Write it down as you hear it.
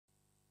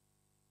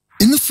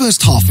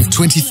first half of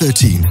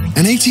 2013,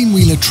 an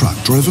 18-wheeler truck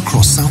drove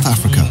across South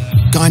Africa,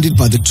 guided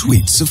by the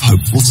tweets of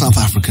hopeful South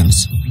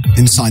Africans.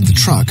 Inside the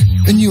truck,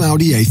 a new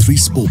Audi A3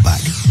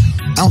 Sportback.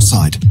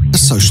 Outside, a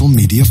social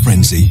media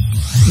frenzy.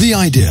 The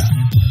idea: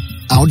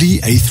 Audi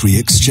A3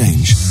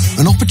 Exchange,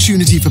 an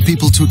opportunity for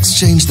people to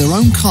exchange their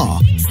own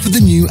car for the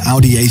new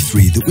Audi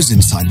A3 that was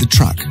inside the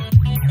truck.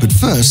 But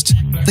first,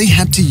 they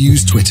had to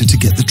use Twitter to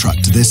get the truck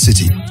to their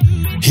city.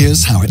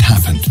 Here's how it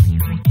happened.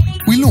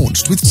 We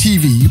launched with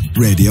TV,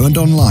 radio and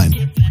online,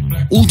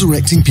 all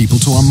directing people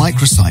to our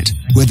microsite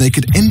where they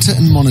could enter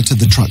and monitor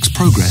the truck's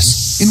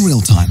progress in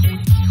real time.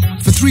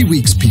 For 3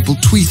 weeks, people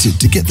tweeted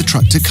to get the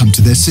truck to come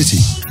to their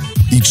city.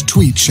 Each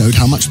tweet showed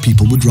how much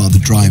people would rather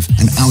drive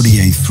an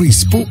Audi A3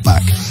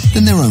 Sportback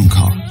than their own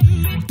car.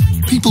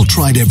 People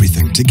tried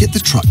everything to get the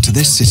truck to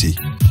their city.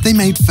 They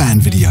made fan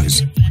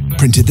videos,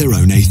 printed their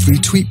own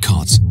A3 tweet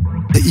cards.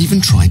 They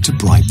even tried to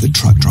bribe the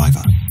truck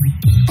driver.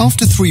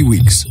 After 3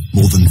 weeks,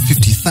 more than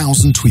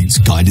 50,000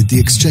 tweets guided the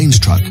exchange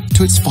truck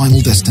to its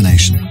final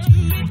destination,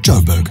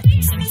 Joburg.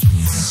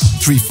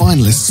 3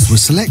 finalists were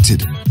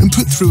selected and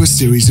put through a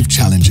series of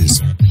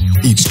challenges,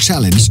 each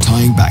challenge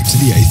tying back to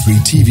the A3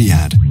 TV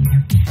ad.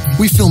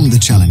 We filmed the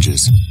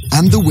challenges,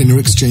 and the winner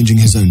exchanging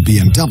his own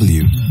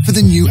BMW for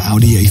the new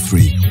Audi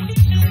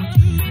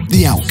A3.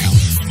 The outcome.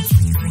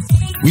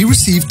 We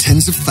received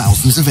tens of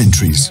thousands of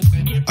entries,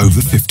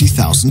 over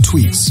 50,000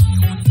 tweets.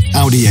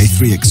 Audi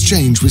A3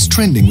 Exchange was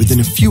trending within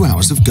a few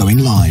hours of going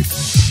live.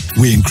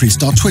 We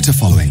increased our Twitter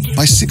following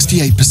by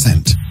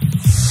 68%.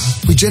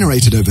 We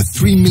generated over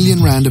 3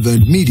 million rand of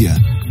earned media,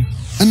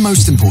 and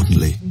most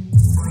importantly,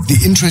 the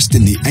interest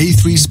in the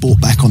A3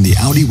 Sportback on the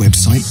Audi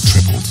website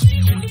tripled,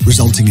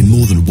 resulting in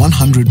more than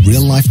 100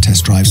 real-life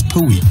test drives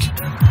per week.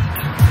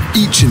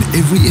 Each and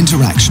every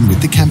interaction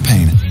with the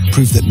campaign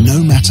proved that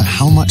no matter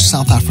how much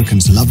South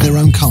Africans love their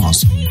own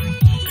cars,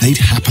 they'd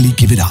happily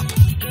give it up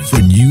for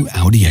a new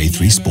Audi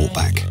A3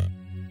 Sportback.